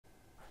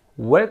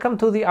Welcome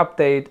to the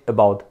update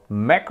about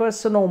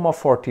macOS Sonoma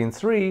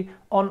 14.3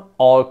 on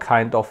all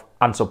kind of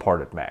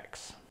unsupported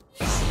Macs.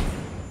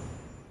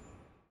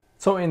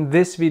 So in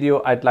this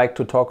video I'd like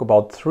to talk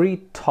about three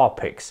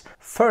topics.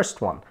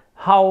 First one,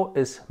 how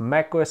is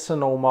macOS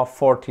Sonoma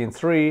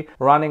 14.3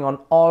 running on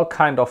all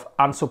kind of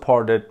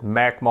unsupported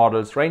Mac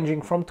models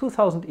ranging from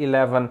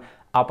 2011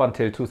 up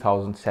until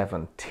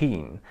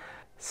 2017.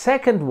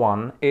 Second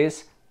one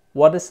is,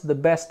 what is the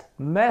best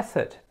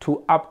method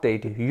to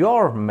update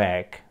your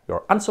Mac,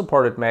 your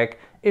unsupported Mac,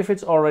 if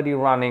it's already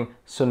running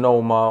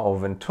Sonoma or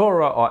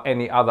Ventura or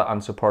any other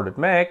unsupported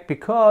Mac?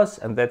 Because,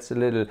 and that's a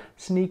little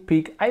sneak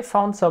peek, I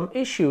found some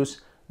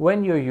issues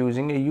when you're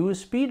using a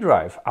USB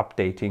drive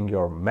updating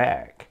your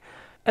Mac.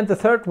 And the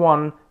third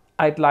one,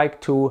 I'd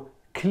like to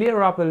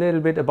clear up a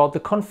little bit about the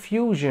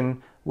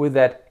confusion with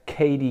that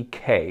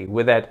KDK,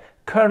 with that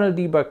kernel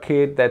debug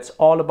kit that's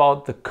all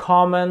about the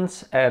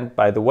comments and,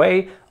 by the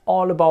way,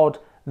 all about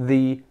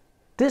the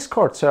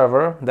Discord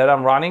server that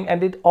I'm running,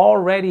 and it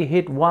already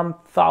hit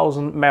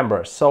 1,000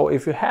 members. So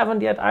if you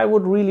haven't yet, I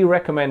would really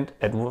recommend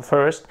at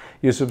first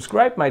you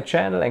subscribe my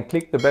channel and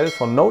click the bell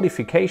for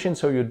notifications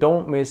so you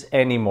don't miss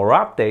any more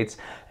updates.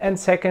 And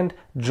second,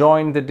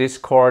 join the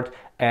Discord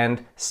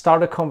and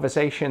start a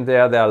conversation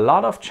there. There are a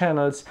lot of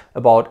channels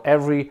about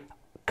every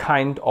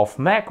kind of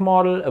Mac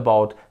model,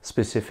 about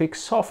specific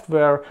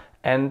software,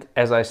 and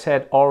as I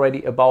said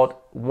already,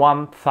 about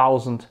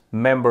 1,000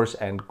 members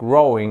and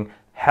growing,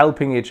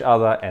 helping each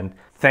other. And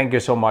thank you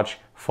so much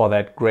for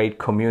that great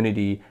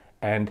community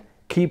and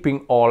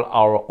keeping all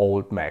our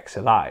old Macs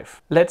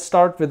alive. Let's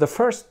start with the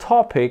first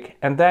topic,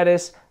 and that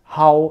is,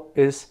 how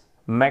is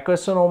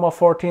macOS Sonoma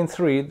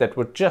 14.3 that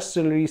was just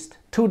released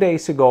 2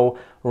 days ago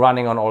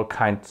running on all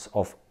kinds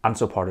of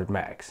unsupported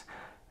Macs?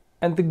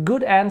 And the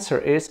good answer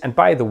is, and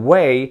by the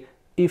way,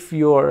 if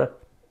you're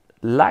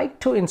like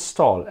to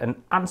install an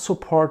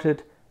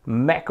unsupported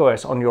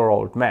macOS on your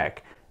old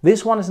Mac,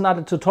 this one is not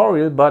a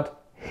tutorial,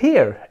 but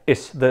here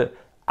is the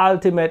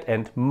ultimate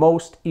and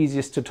most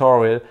easiest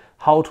tutorial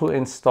how to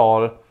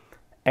install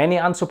any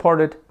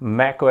unsupported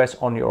macOS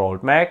on your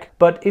old Mac.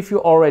 But if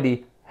you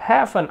already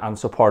have an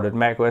unsupported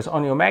macOS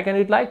on your Mac and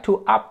you'd like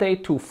to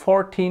update to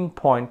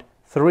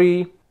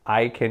 14.3,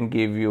 I can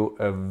give you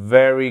a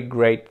very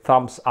great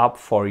thumbs up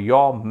for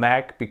your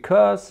Mac,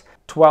 because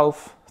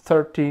 12,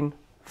 13,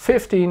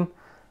 15,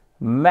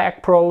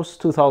 Mac Pros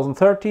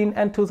 2013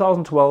 and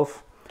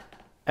 2012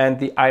 and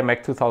the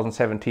iMac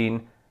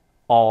 2017,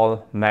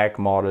 all Mac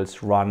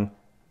models run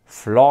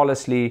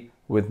flawlessly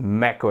with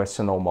macOS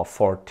Sonoma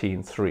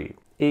 14.3,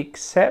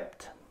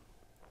 except,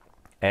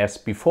 as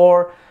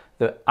before,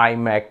 the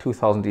iMac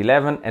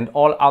 2011 and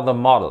all other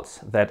models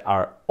that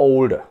are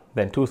older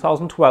than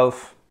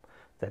 2012.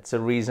 That's the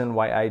reason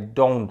why I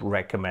don't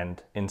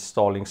recommend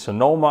installing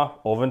Sonoma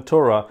or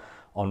Ventura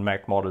on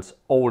Mac models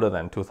older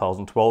than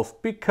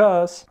 2012,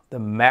 because the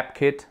map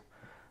kit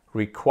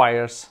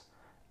requires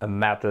a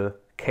metal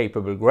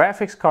capable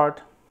graphics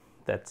card.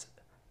 That's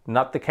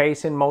not the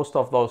case in most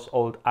of those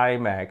old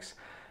iMacs.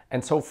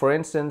 And so, for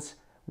instance,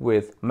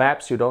 with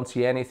maps you don't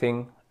see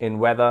anything. In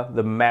weather,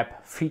 the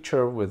map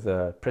feature with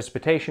the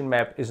precipitation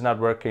map is not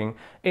working.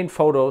 In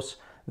photos,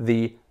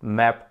 the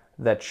map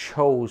that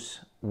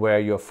shows where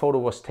your photo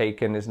was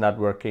taken is not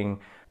working.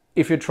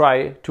 If you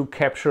try to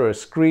capture a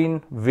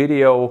screen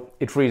video,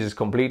 it freezes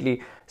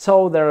completely.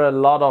 So there are a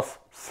lot of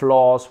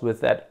flaws with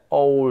that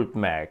old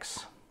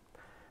Macs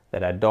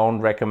that I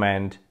don't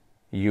recommend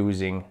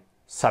using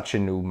such a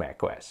new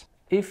macOS.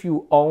 If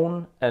you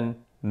own a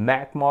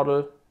Mac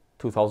model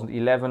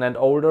 2011 and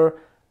older,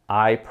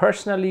 I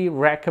personally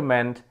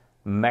recommend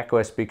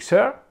macOS Big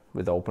Sur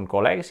with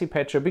OpenCore Legacy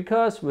Patcher,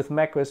 because with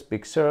macOS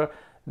Big Sur,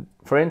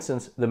 for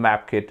instance, the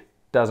map kit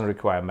doesn't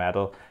require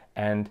metal,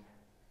 and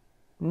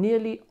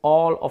nearly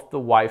all of the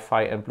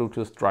Wi-Fi and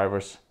Bluetooth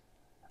drivers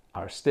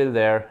are still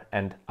there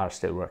and are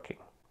still working.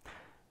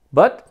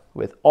 But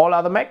with all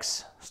other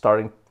Macs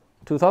starting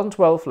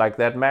 2012, like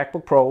that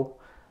MacBook Pro,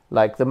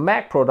 like the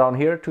Mac Pro down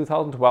here,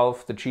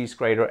 2012, the cheese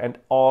grater, and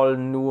all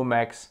newer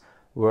Macs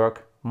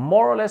work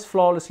more or less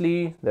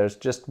flawlessly. There's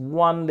just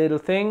one little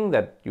thing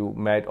that you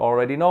might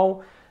already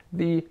know.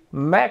 The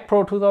Mac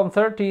Pro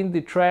 2013,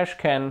 the trash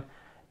can,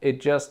 it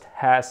just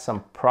has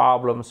some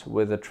problems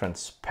with the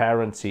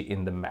transparency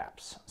in the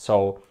maps.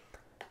 So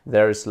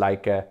there's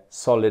like a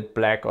solid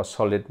black or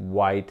solid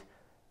white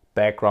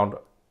background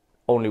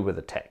only with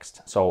the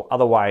text. So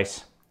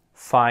otherwise,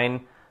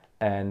 fine,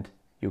 and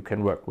you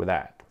can work with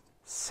that.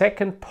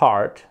 Second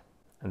part,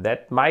 and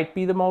that might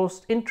be the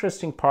most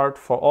interesting part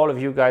for all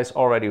of you guys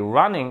already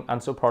running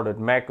unsupported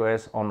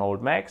macOS on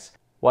old Macs.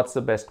 What's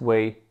the best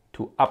way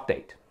to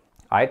update?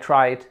 I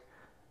tried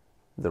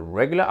the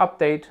regular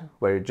update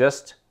where you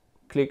just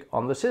click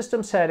on the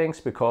system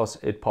settings because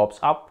it pops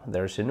up.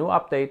 There's a new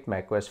update,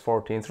 macOS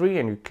 14.3,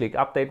 and you click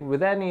update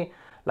with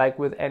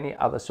any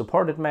other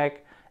supported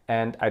Mac.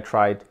 And I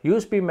tried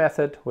USB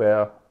method,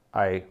 where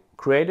I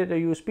created a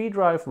USB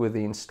drive with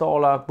the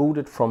installer,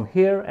 booted from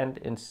here and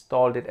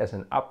installed it as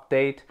an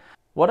update.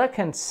 What I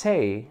can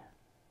say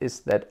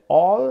is that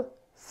all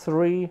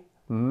three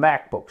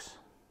MacBooks.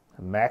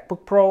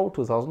 MacBook Pro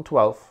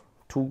 2012,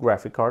 2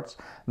 graphic cards,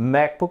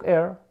 MacBook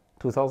Air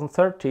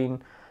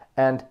 2013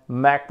 and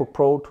MacBook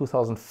Pro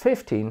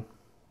 2015.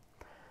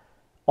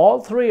 All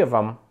 3 of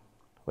them,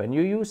 when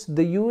you use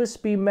the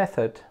USB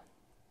method,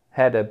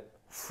 had a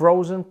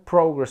frozen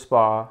progress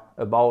bar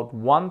about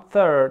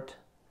 1/3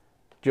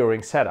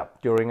 during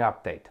setup, during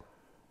update.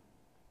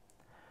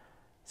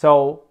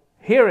 So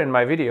here in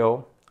my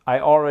video, I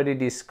already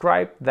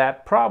described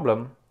that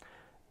problem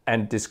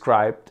and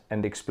described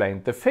and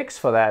explained the fix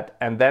for that,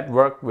 and that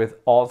worked with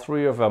all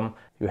 3 of them.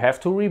 You have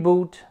to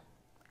reboot,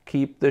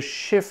 keep the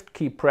shift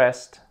key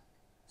pressed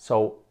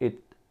so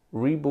it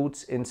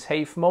reboots in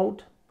safe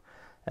mode,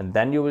 and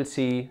then you will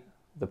see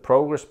the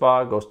progress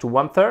bar goes to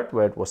 1/3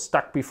 where it was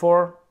stuck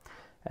before,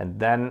 and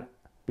then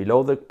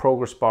below the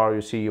progress bar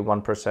you see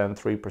 1%,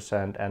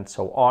 3% and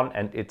so on,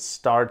 and it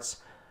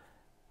starts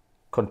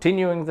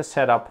continuing the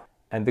setup.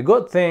 And the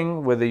good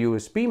thing with the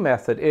USB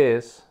method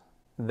is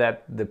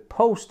that the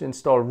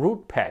post-install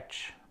root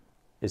patch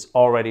is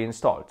already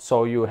installed.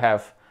 So you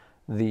have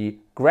the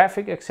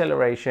graphic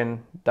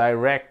acceleration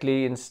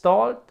directly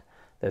installed.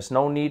 There's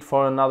no need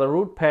for another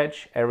root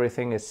patch.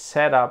 Everything is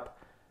set up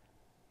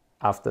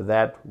after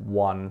that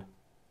one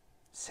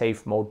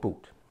safe mode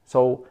boot.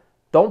 So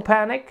don't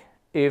panic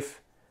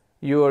if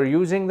you are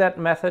using that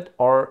method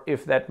or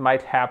if that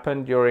might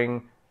happen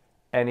during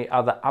any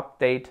other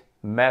update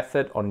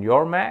method on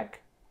your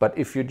Mac. But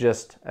if you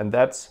just, and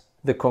that's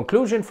the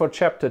conclusion for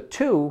chapter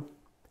 2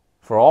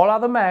 for all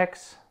other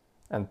Macs,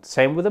 and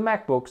same with the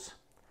MacBooks,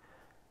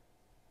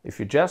 if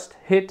you just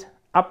hit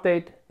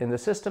update in the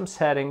system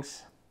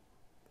settings,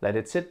 let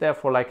it sit there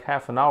for like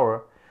half an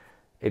hour,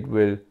 it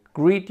will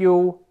greet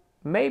you,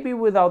 maybe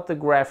without the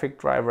graphic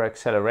driver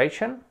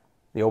acceleration.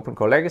 The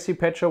OpenCore Legacy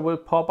patcher will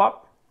pop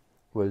up,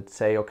 will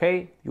say,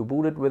 okay, you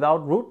booted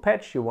without root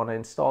patch, you want to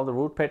install the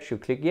root patch, you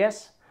click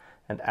yes,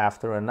 and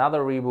after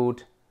another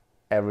reboot,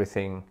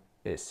 everything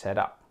is set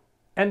up.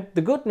 And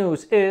the good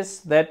news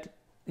is that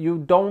you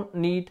don't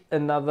need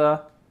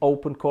another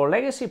OpenCore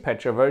Legacy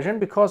patcher version,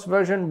 because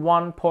version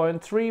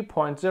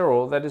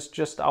 1.3.0 that is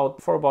just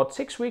out for about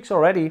 6 weeks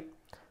already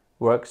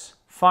works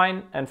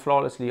fine and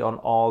flawlessly on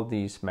all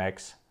these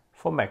Macs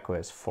for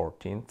macOS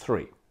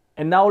 14.3.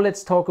 And now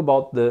let's talk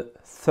about the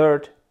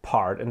third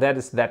part, and that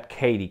is that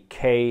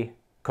KDK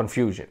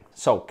confusion.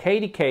 So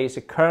KDK is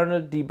a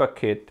kernel debug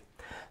kit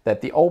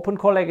that the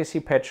OpenCore Legacy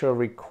patcher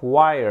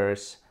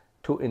requires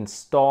to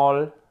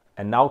install,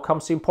 and now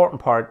comes the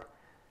important part,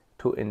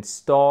 to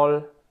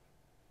install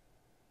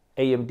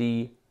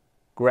AMD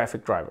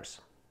graphic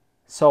drivers.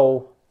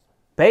 So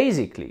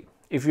basically,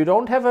 if you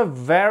don't have a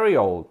very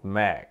old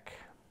Mac,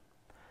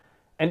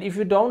 and if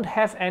you don't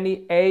have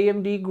any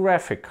AMD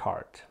graphic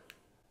card,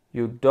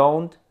 you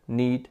don't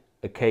need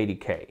a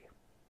KDK.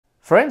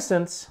 For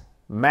instance,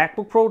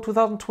 MacBook Pro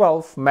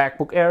 2012,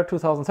 MacBook Air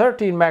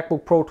 2013,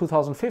 MacBook Pro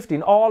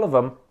 2015, all of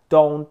them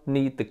don't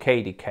need the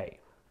KDK.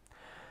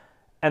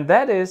 And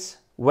that is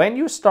when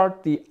you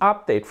start the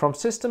update from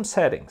system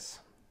settings,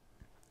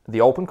 the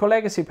OpenCore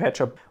Legacy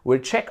patcher will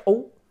check,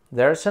 oh,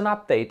 there's an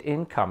update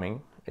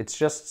incoming. It's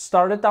just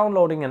started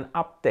downloading an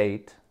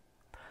update,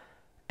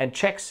 and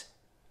checks,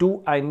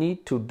 do I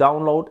need to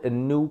download a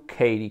new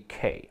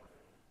KDK?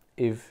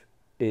 If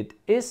it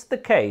is the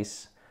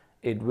case,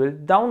 it will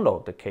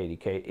download the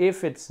KDK.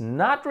 If it's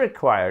not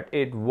required,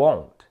 it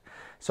won't.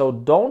 So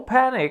don't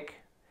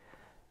panic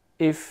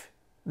if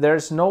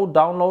there's no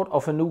download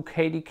of a new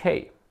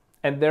KDK.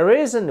 And there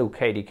is a new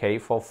KDK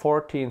for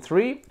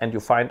 14.3, and you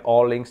find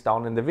all links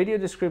down in the video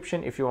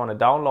description. If you want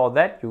to download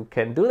that, you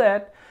can do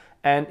that.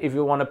 And if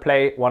you want to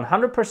play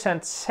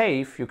 100%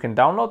 safe, you can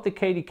download the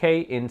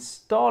KDK,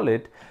 install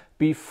it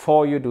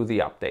before you do the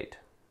update.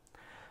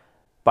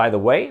 By the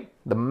way,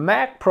 the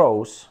Mac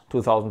Pros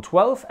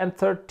 2012 and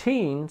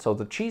 13, so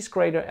the cheese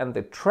grater and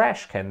the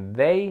trash can,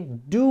 they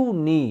do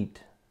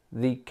need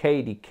the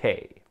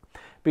KDK,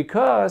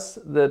 because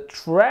the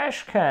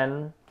trash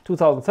can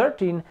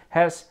 2013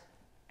 has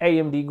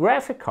AMD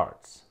graphic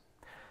cards,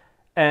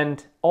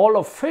 and all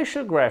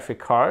official graphic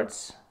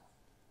cards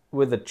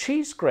with the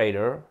cheese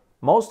grater,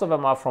 most of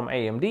them are from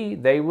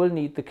AMD, they will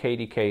need the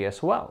KDK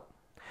as well.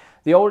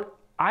 The old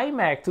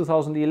iMac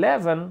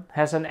 2011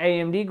 has an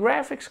AMD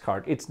graphics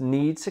card. It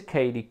needs a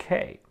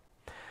KDK.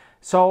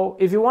 So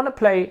if you want to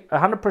play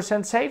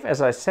 100% safe,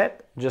 as I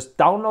said, just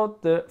download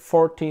the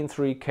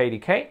 14.3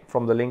 KDK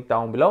from the link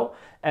down below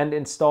and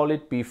install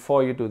it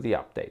before you do the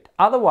update.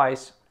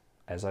 Otherwise,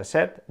 as I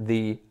said,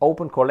 the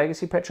OpenCore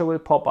Legacy patcher will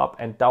pop up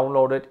and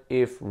download it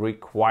if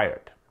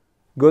required.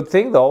 Good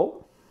thing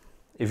though,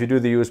 if you do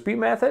the USB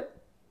method,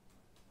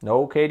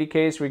 no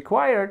KDK is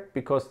required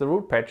because the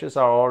root patches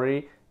are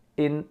already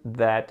in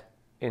that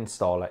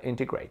installer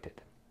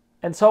integrated.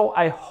 And so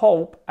I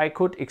hope I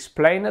could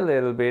explain a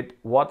little bit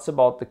what's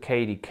about the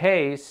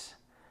KDKs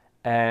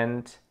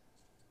and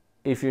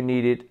if you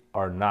need it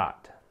or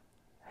not.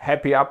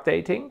 Happy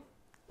updating.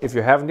 If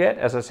you haven't yet,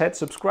 as I said,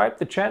 subscribe to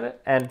the channel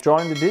and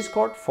join the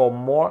Discord for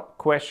more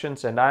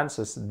questions and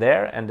answers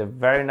there, and a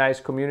very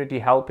nice community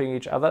helping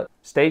each other.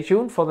 Stay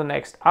tuned for the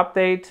next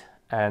update,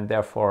 and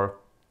therefore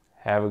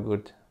have a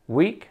good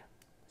week.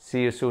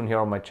 See you soon here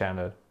on my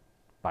channel.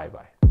 Bye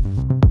bye.